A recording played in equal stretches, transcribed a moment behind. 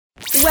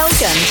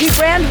Welcome to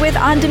Brandwidth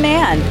On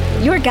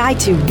Demand, your guide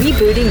to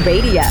rebooting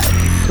radio.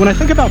 When I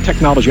think about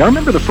technology, I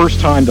remember the first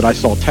time that I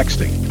saw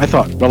texting. I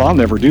thought, well, I'll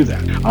never do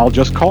that. I'll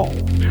just call.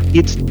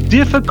 It's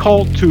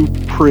difficult to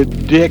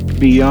predict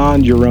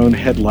beyond your own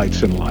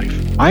headlights in life.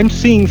 I'm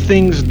seeing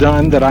things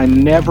done that I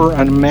never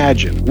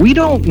imagined. We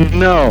don't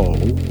know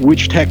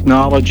which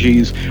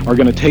technologies are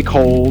going to take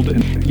hold,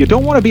 and you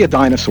don't want to be a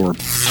dinosaur.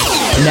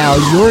 Now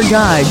your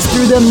guides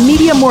through the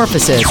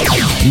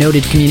Mediamorphosis.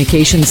 Noted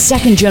communications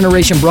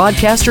second-generation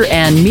broadcaster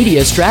and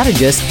media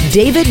strategist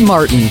David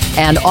Martin,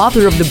 and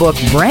author of the book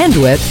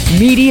Brandwidth,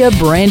 media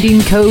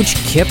branding coach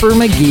Kipper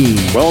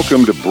McGee.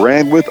 Welcome to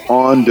Brandwidth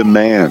On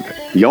Demand,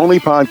 the only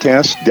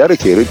podcast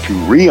dedicated to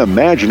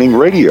reimagining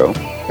radio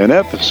in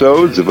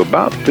episodes of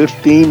about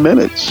 15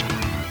 minutes.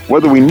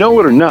 Whether we know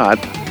it or not,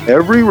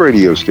 every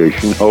radio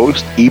station,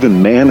 host,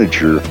 even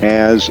manager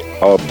has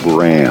a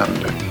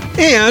brand.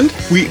 And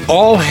we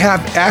all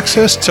have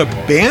access to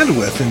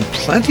bandwidth and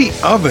plenty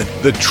of it.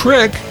 The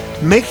trick,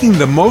 making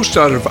the most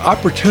out of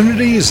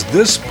opportunities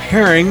this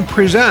pairing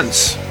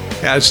presents.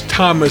 As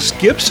Thomas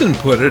Gibson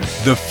put it,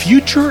 the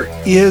future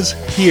is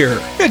here.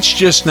 It's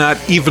just not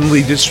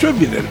evenly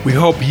distributed. We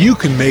hope you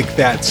can make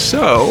that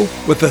so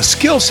with a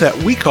skill set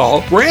we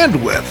call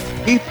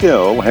Brandwidth. Keith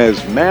Hill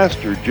has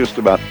mastered just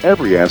about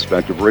every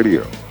aspect of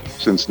radio.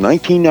 Since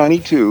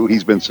 1992,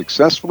 he's been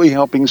successfully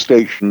helping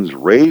stations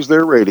raise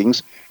their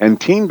ratings and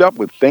teamed up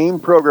with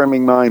famed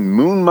programming mind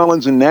Moon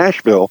Mullins in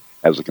Nashville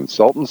as a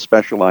consultant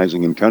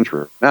specializing in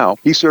country. Now,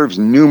 he serves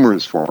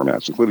numerous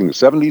formats, including the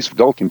 70s,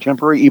 adult,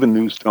 contemporary, even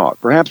news talk.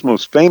 Perhaps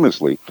most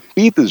famously,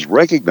 Keith is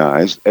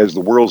recognized as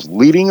the world's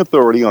leading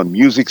authority on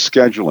music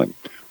scheduling,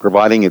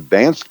 providing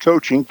advanced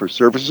coaching for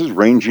services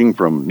ranging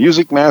from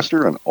Music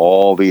Master and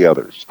all the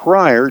others.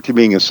 Prior to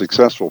being a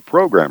successful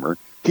programmer,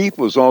 Keith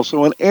was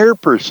also an air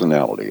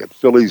personality at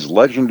Philly's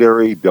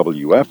legendary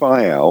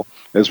WFIL,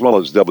 as well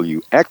as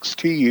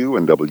WXTU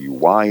and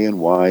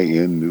WYNY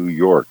in New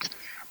York.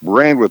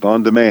 Brandwidth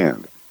On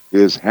Demand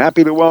is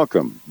happy to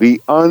welcome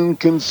the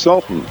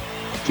Unconsultant,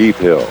 Keith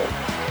Hill.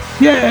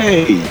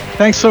 Yay!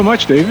 Thanks so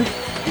much, David.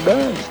 You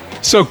bet.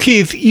 So,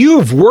 Keith, you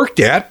have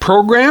worked at,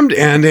 programmed,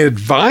 and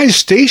advised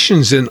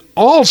stations in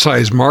all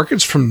size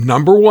markets from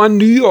number one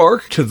New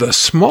York to the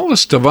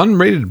smallest of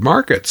unrated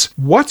markets.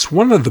 What's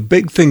one of the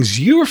big things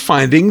you're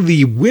finding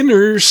the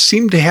winners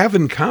seem to have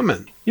in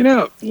common? You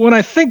know, when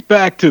I think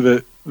back to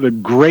the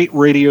great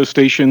radio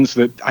stations,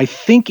 that I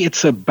think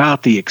it's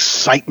about the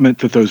excitement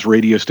that those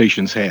radio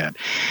stations had.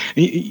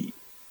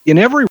 In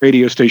every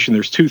radio station,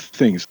 there's two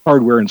things,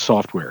 hardware and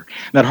software.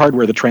 That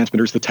hardware, the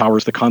transmitters, the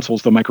towers, the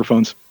consoles, the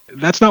microphones,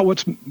 that's not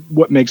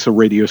what makes a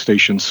radio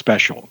station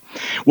special.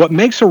 What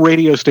makes a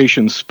radio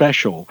station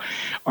special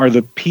are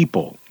the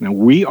people. Now,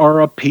 we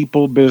are a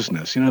people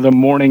business. You know, the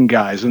morning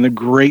guys and the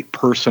great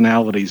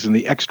personalities and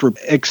the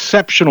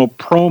exceptional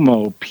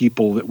promo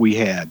people that we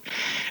had,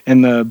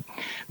 and the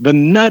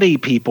nutty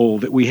people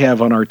that we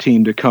have on our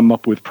team to come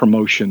up with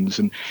promotions,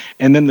 and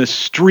then the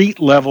street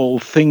level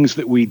things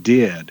that we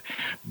did,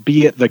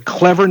 be it the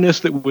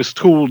cleverness that was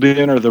tooled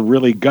in or the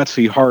really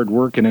gutsy hard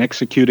work in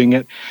executing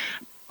it.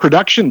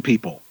 Production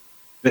people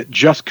that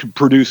just could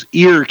produce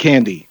ear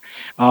candy.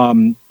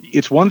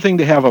 It's one thing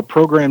to have a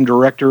program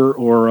director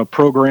or a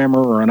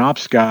programmer or an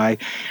ops guy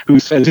who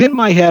says, in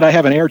my head, I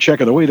have an air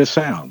check of the way this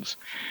sounds,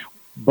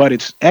 but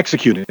it's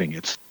executing,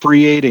 it's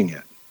creating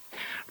it.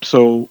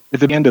 So at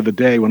the end of the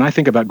day, when I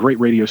think about great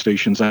radio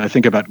stations, I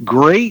think about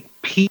great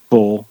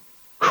people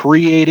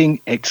creating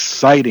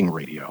exciting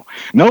radio.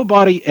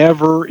 Nobody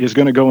ever is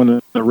going to go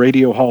in the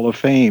Radio Hall of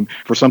Fame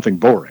for something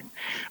boring.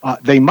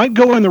 They might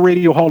go in the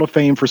Radio Hall of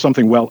Fame for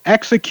something well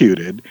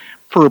executed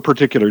for a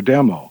particular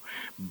demo,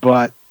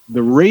 but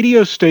the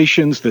radio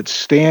stations that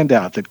stand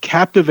out, that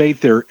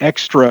captivate their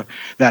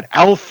that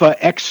alpha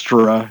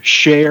extra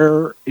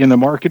share in the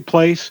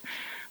marketplace,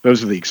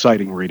 those are the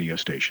exciting radio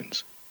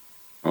stations.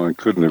 Oh, I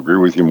couldn't agree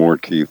with you more,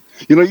 Keith.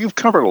 You know, you've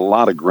covered a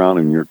lot of ground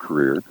in your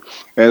career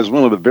as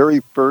one of the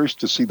very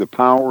first to see the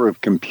power of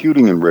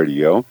computing in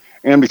radio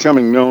and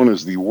becoming known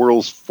as the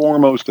world's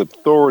foremost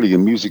authority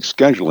in music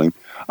scheduling.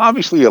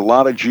 Obviously, a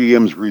lot of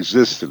GMs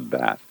resisted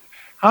that.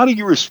 How do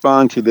you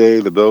respond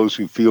today to those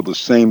who feel the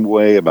same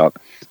way about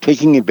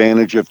taking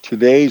advantage of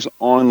today's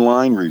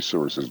online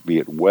resources, be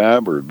it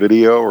web or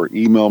video or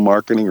email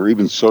marketing or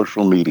even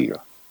social media?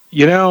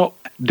 You know,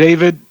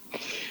 David,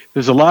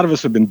 there's a lot of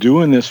us have been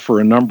doing this for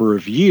a number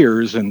of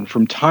years, and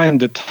from time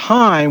to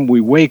time, we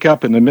wake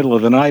up in the middle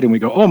of the night and we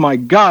go, oh my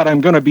God,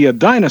 I'm going to be a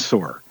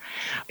dinosaur.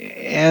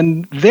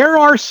 And there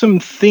are some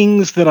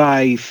things that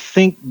I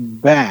think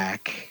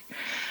back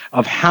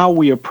of how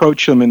we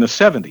approach them in the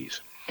 70s.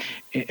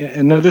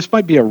 And now this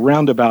might be a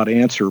roundabout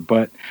answer,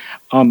 but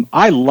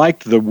I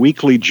liked the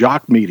weekly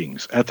jock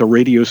meetings at the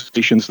radio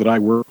stations that I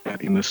worked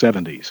at in the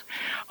 70s.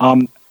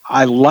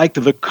 I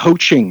liked the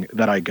coaching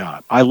that I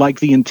got. I liked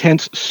the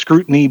intense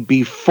scrutiny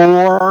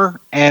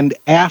before and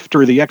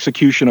after the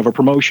execution of a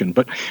promotion.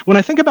 But when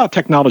I think about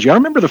technology, I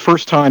remember the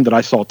first time that I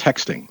saw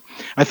texting.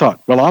 I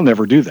thought, well, I'll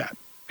never do that.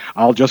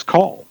 I'll just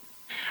call.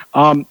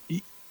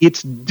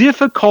 it's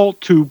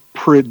difficult to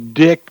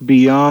predict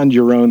beyond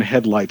your own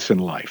headlights in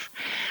life.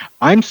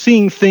 I'm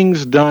seeing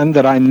things done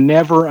that I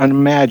never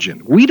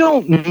imagined. We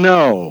don't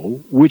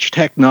know which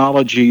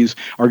technologies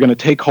are going to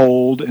take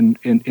hold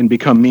and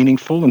become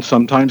meaningful, and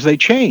sometimes they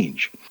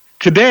change.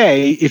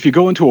 Today, if you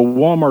go into a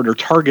Walmart or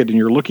Target and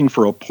you're looking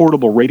for a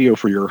portable radio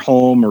for your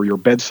home or your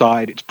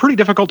bedside, it's pretty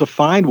difficult to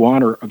find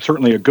one, or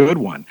certainly a good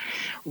one.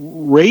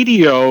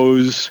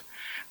 Radios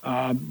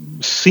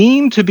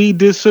seem to be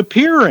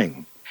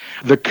disappearing.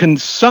 The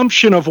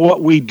consumption of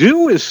what we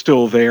do is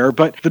still there,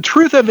 but the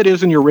truth of it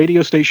is, in your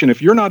radio station, if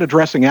you're not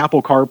addressing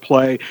Apple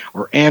CarPlay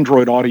or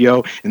Android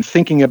Audio and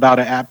thinking about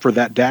an app for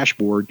that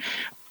dashboard,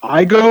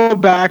 I go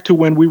back to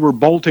when we were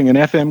bolting an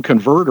FM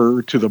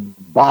converter to the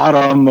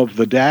bottom of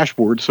the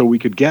dashboard so we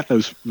could get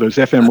those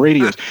FM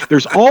radios.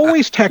 There's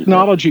always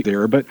technology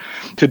there, but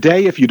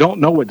today, if you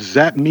don't know what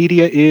Zap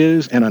Media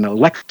is and an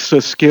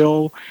Alexa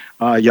skill,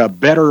 you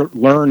better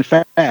learn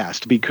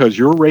fast, because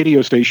your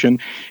radio station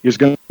is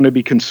going to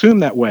be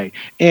consumed that way.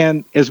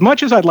 And as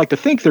much as I'd like to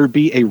think there'd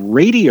be a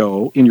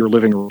radio in your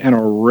living room and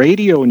a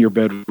radio in your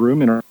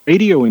bedroom and a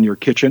radio in your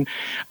kitchen,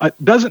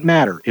 doesn't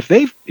matter. If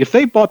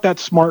they bought that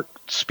smart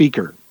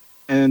speaker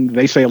and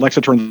they say,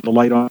 Alexa, turn the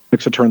light on,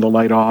 Alexa, turn the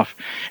light off,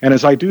 and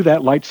as I do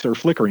that, lights are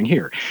flickering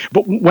here.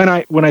 But when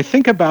I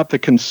think about the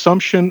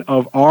consumption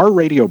of our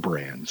radio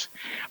brands,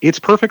 it's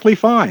perfectly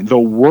fine. The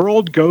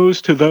world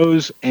goes to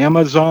those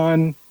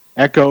Amazon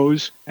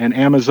Echoes and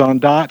Amazon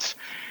Dots.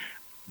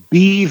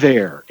 Be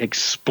there.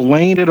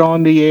 Explain it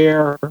on the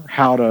air,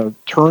 how to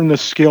turn the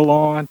skill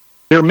on.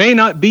 There may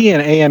not be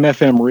an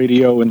AM/FM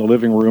radio in the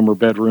living room or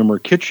bedroom or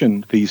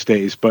kitchen these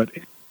days, but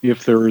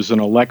if there is an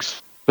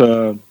Alexa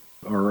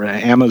or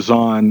an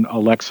Amazon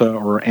Alexa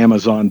or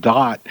Amazon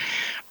Dot,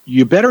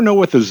 you better know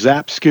what the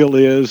Zap skill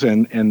is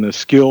and the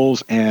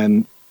skills,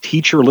 and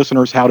teach your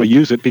listeners how to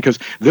use it, because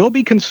they'll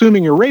be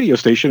consuming your radio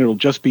station. It'll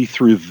just be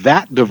through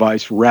that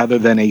device rather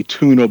than a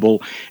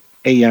tunable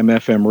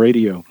AM/FM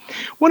radio.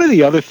 One of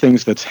the other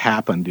things that's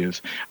happened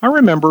is,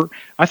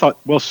 I thought,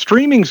 well,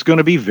 streaming's going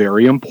to be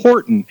very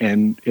important,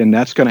 and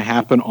that's going to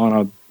happen on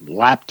a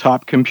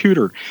laptop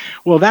computer.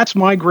 Well, that's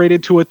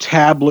migrated to a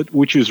tablet,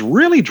 which is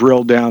really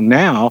drilled down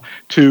now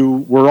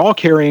to, we're all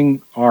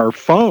carrying our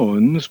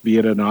phones, be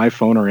it an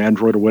iPhone or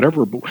Android or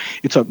whatever, but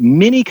it's a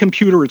mini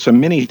computer, it's a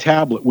mini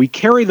tablet. We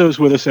carry those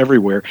with us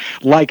everywhere,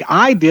 like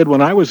I did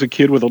when I was a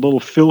kid with a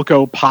little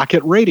Philco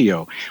pocket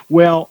radio.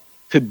 Well,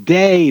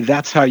 today,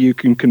 that's how you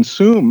can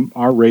consume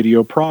our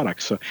radio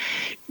products. So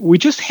we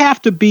just have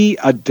to be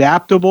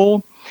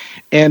adaptable.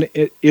 And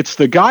it's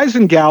the guys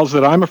and gals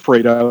that I'm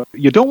afraid of.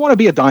 You don't want to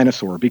be a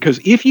dinosaur, because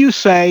if you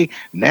say,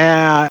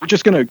 nah, we're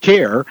just going to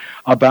care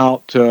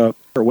about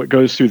what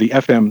goes through the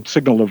FM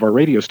signal of our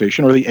radio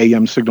station or the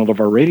AM signal of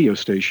our radio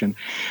station,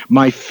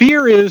 my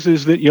fear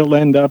is that you'll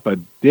end up a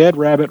dead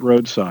rabbit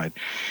roadside.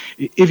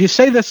 If you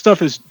say this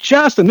stuff is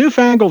just a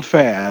newfangled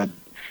fad,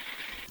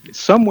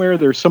 somewhere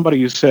there's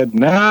somebody who said,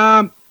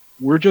 nah,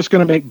 we're just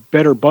going to make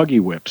better buggy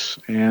whips.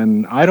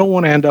 And I don't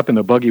want to end up in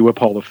the Buggy Whip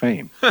Hall of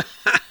Fame.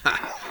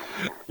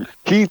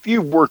 Keith,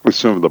 you've worked with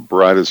some of the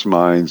brightest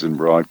minds in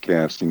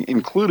broadcasting,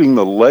 including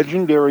the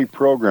legendary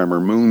programmer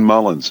Moon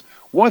Mullins.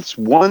 What's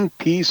one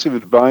piece of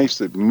advice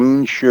that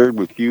Moon shared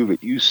with you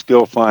that you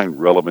still find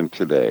relevant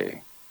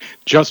today?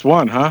 Just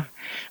one, huh?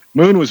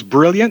 Moon was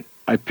brilliant.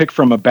 I picked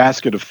from a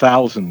basket of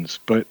thousands.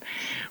 But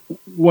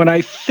when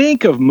I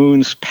think of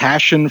Moon's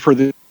passion for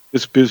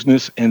this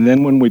business, and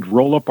then when we'd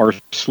roll up our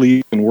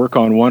sleeves and work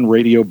on one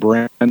radio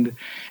brand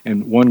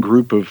and one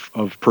group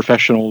of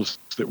professionals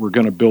that were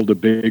going to build a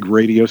big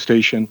radio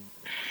station,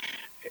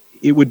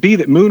 it would be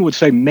that Moon would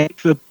say, make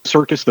the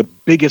circus the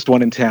biggest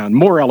one in town,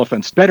 more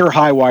elephants, better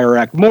high wire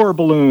act, more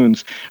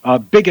balloons,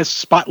 biggest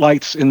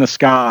spotlights in the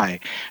sky.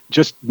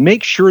 Just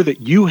make sure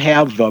that you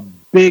have the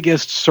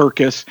biggest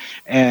circus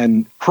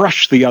and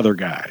crush the other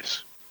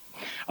guys.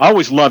 I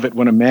always love it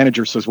when a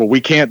manager says, well,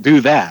 we can't do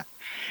that.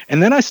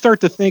 And then I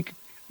start to think,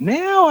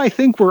 now I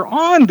think we're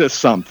on to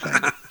something.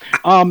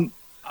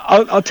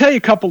 I'll tell you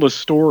a couple of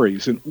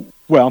stories. And,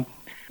 well,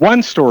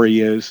 one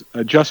story is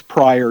just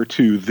prior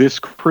to this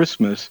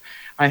Christmas,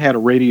 I had a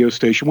radio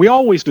station. We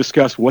always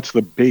discuss what's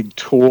the big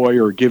toy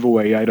or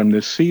giveaway item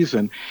this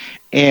season.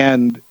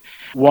 And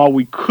while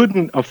we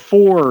couldn't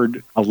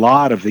afford a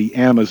lot of the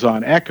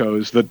Amazon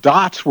Echoes, the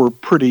Dots were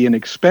pretty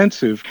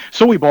inexpensive.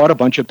 So we bought a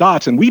bunch of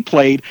Dots, and we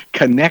played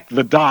Connect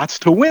the Dots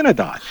to win a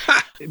Dot.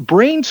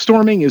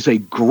 Brainstorming is a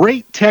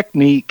great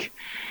technique.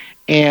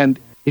 And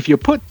if you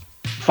put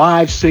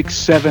 5, 6,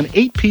 7,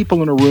 8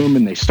 people in a room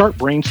and they start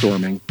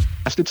brainstorming,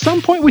 at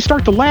some point we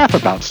start to laugh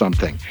about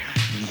something.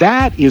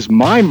 That is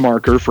my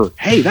marker for,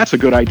 hey, that's a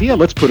good idea.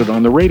 Let's put it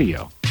on the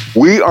radio.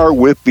 We are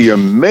with the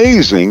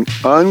amazing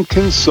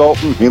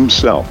unconsultant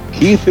himself,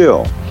 Keith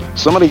Hill.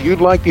 Somebody you'd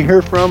like to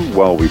hear from?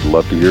 Well, we'd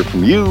love to hear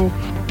from you.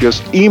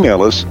 Just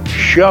email us,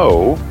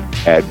 show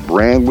at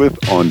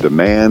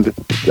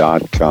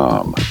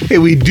brandwidthondemand.com. Hey,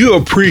 we do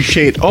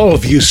appreciate all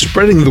of you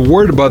spreading the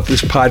word about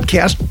this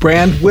podcast,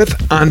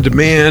 Brandwidth On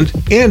Demand,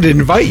 and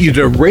invite you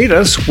to rate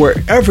us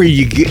wherever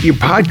you get your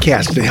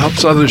podcast. It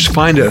helps others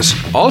find us.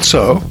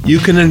 Also, you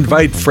can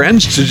invite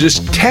friends to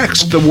just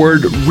text the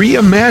word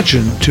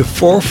reimagine to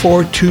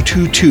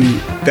 44222.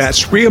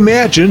 That's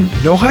reimagine,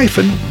 no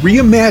hyphen,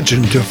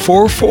 reimagine to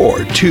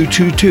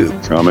 44222.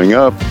 Coming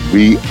up,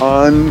 the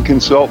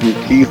consultant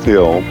Keith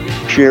Hill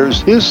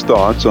shares his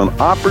thoughts on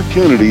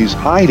opportunities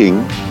hiding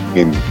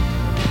in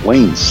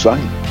plain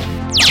sight.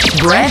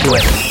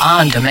 Brandwidth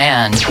On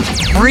Demand.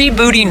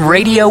 Rebooting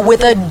radio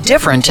with a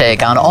different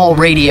take on all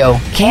radio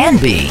can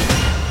be.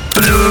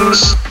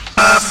 News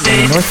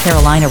update. North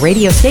Carolina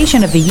Radio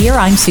Station of the Year,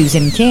 I'm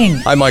Susan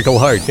King. I'm Michael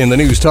Hart in the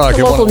News Talk.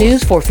 Local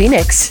news for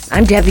Phoenix,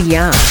 I'm Debbie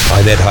Young.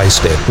 I'm Ed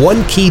Heisted.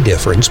 One key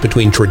difference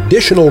between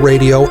traditional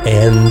radio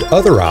and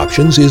other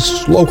options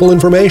is local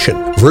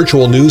information.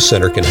 Virtual News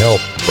Center can help.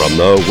 From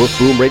the Wolf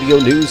Boom Radio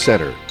News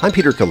Center, I'm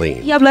Peter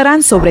Killeen. Y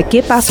hablarán sobre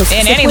qué pasos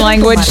in any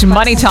language,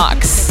 money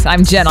talks.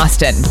 I'm Jen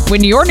Austen.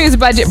 When your news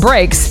budget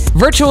breaks,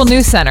 Virtual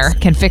News Center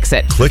can fix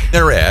it. Click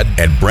their ad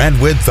at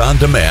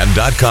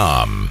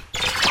brandwidthondemand.com.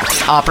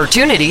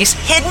 Opportunities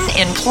hidden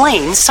in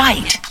plain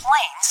sight.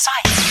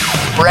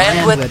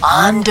 Brandwidth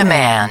On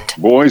Demand.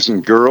 Boys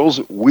and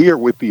girls, we are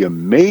with the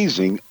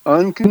amazing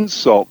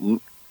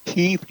consultant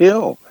Keith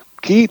Hill.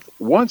 Keith,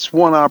 what's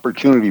one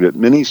opportunity that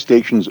many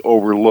stations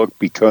overlook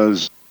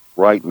because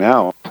right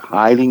now it's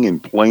hiding in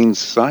plain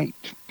sight?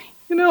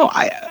 You know,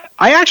 I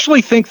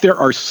actually think there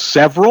are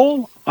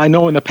several. I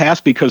know in the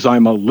past, because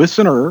I'm a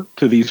listener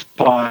to these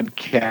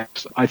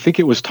podcasts, I think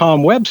it was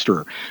Tom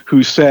Webster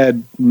who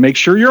said, make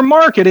sure you're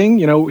marketing.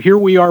 You know, here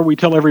we are, we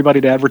tell everybody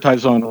to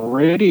advertise on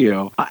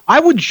radio. I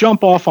would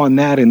jump off on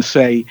that and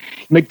say,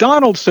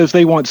 McDonald's says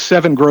they want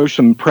 7 gross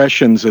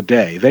impressions a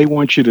day. They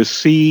want you to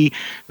see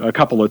a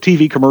couple of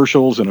TV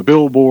commercials and a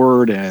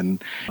billboard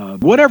and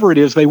whatever it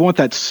is, they want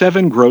that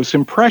 7 gross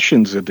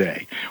impressions a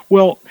day.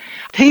 Well,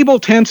 table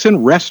tents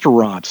in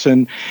restaurants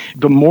and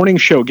the morning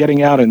show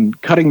getting out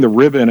and cutting the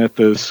ribbon at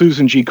the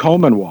Susan G.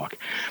 Komen walk.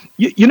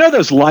 You know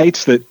those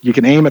lights that you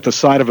can aim at the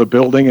side of a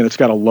building and it's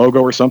got a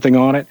logo or something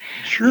on it?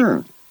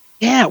 Sure.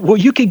 Yeah, well,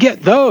 you could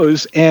get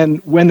those,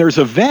 and when there's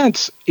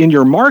events in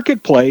your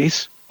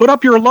marketplace, put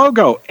up your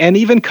logo and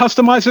even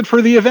customize it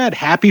for the event.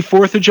 Happy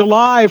 4th of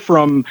July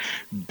from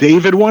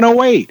David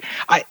 108.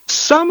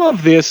 Some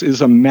of this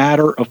is a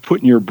matter of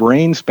putting your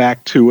brains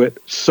back to it.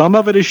 Some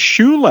of it is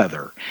shoe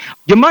leather.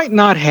 You might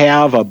not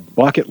have a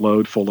bucket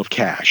load full of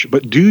cash,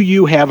 but do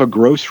you have a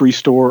grocery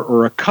store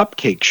or a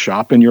cupcake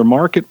shop in your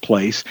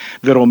marketplace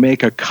that'll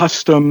make a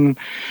custom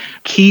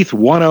Keith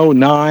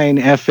 109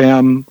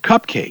 FM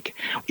cupcake?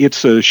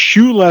 It's a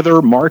shoe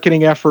leather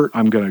marketing effort.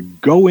 I'm going to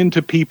go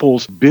into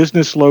people's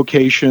business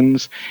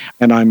locations,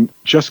 and I'm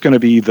just going to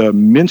be the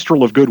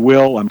minstrel of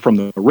goodwill. I'm from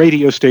the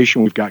radio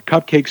station. We've got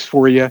cupcakes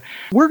for you.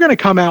 We're going to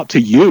come out to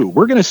you.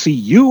 We're going to see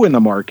you in the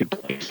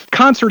marketplace.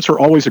 Concerts are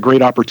always a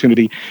great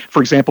opportunity.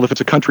 For example, if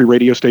it's a country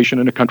radio station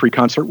and a country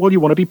concert, well, you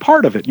want to be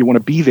part of it. You want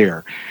to be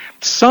there.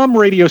 Some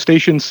radio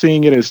stations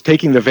seeing it as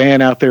taking the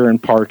van out there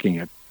and parking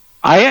it.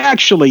 I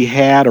actually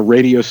had a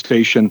radio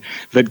station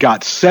that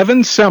got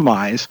 7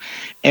 semis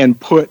and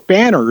put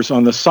banners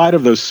on the side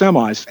of those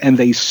semis, and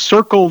they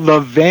circle the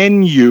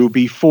venue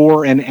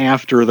before and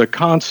after the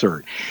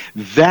concert.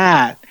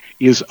 That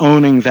is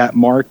owning that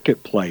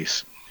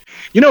marketplace.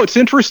 You know, it's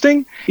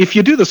interesting. If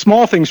you do the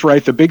small things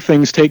right, the big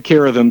things take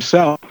care of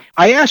themselves.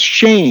 I asked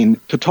Shane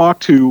to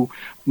talk to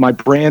my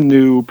brand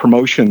new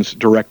promotions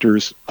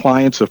directors,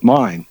 clients of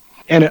mine.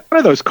 And at one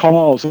of those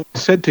calls, I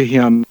said to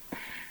him,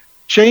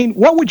 Shane,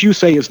 what would you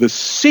say is the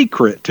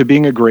secret to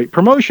being a great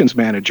promotions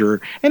manager?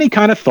 And he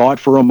kind of thought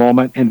for a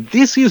moment, and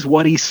this is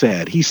what he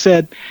said. He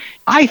said,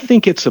 I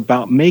think it's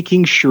about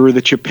making sure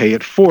that you pay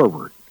it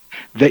forward,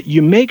 that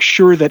you make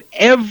sure that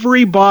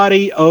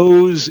everybody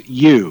owes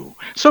you.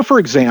 So, for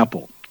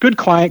example, good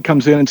client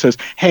comes in and says,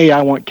 hey,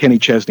 I want Kenny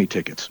Chesney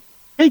tickets.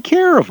 Take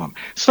care of them.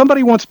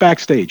 Somebody wants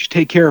backstage.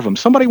 Take care of them.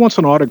 Somebody wants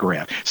an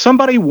autograph.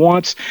 Somebody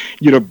wants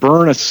you to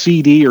burn a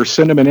CD or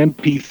send them an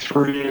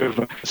MP3 of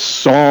a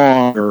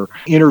song or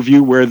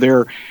interview where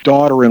their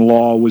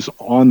daughter-in-law was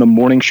on the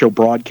morning show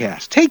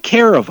broadcast. Take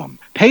care of them.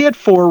 Pay it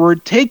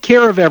forward. Take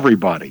care of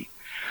everybody.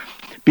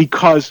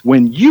 Because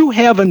when you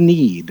have a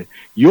need,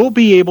 you'll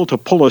be able to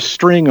pull a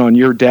string on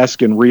your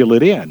desk and reel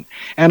it in.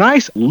 And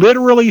I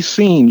literally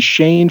seen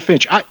Shane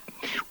Finch. I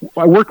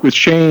worked with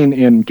Shane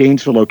in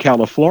Gainesville,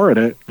 Ocala,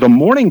 Florida. The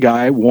morning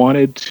guy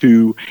wanted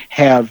to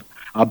have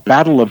a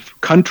battle of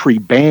country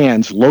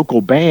bands, local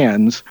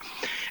bands,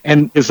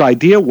 and his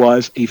idea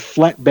was a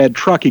flatbed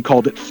truck. He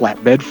called it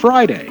Flatbed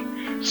Friday.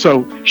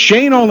 So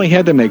Shane only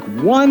had to make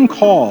one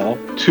call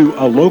to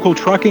a local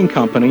trucking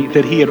company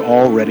that he had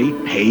already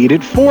paid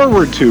it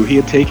forward to. He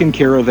had taken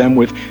care of them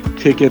with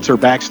tickets or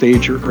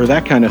backstage or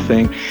that kind of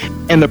thing.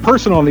 And the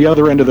person on the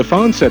other end of the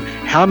phone said,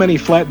 how many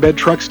flatbed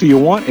trucks do you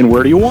want and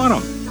where do you want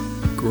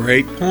them?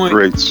 Great point.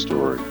 Great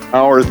story.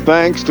 Our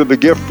thanks to the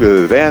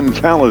gifted and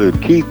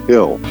talented Keith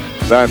Hill.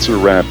 That's a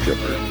wrap,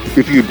 Kipper.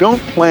 If you don't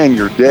plan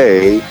your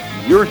day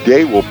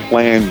will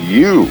plan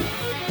you.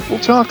 We'll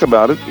talk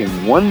about it in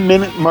 1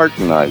 Minute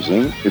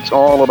Martinizing. It's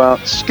all about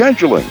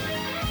scheduling.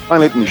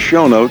 Find it in the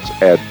show notes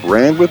at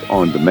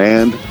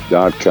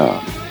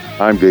brandwidthondemand.com.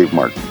 I'm Dave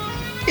Martin.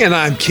 And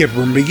I'm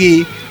Kipper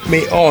McGee.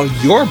 May all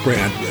your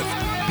bandwidth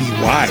be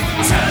wide.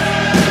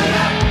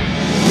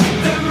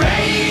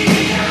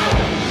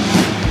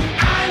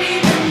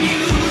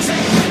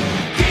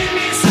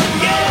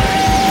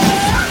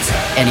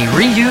 Any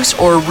reuse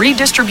or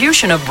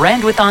redistribution of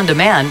Brandwidth On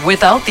Demand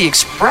without the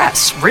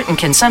express written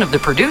consent of the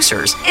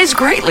producers is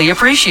greatly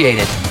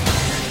appreciated.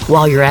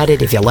 While you're at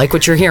it, if you like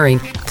what you're hearing,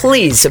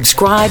 please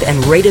subscribe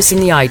and rate us in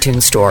the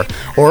iTunes Store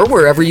or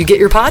wherever you get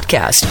your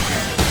podcast.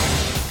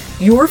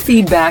 Your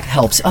feedback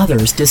helps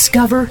others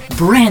discover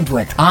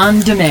Brandwidth On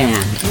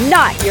Demand.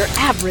 Not your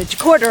average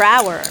quarter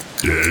hour.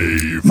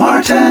 Dave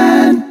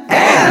Martin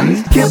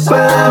and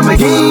Kipper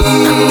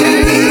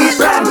McGee.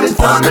 Brandwidth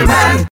On Demand.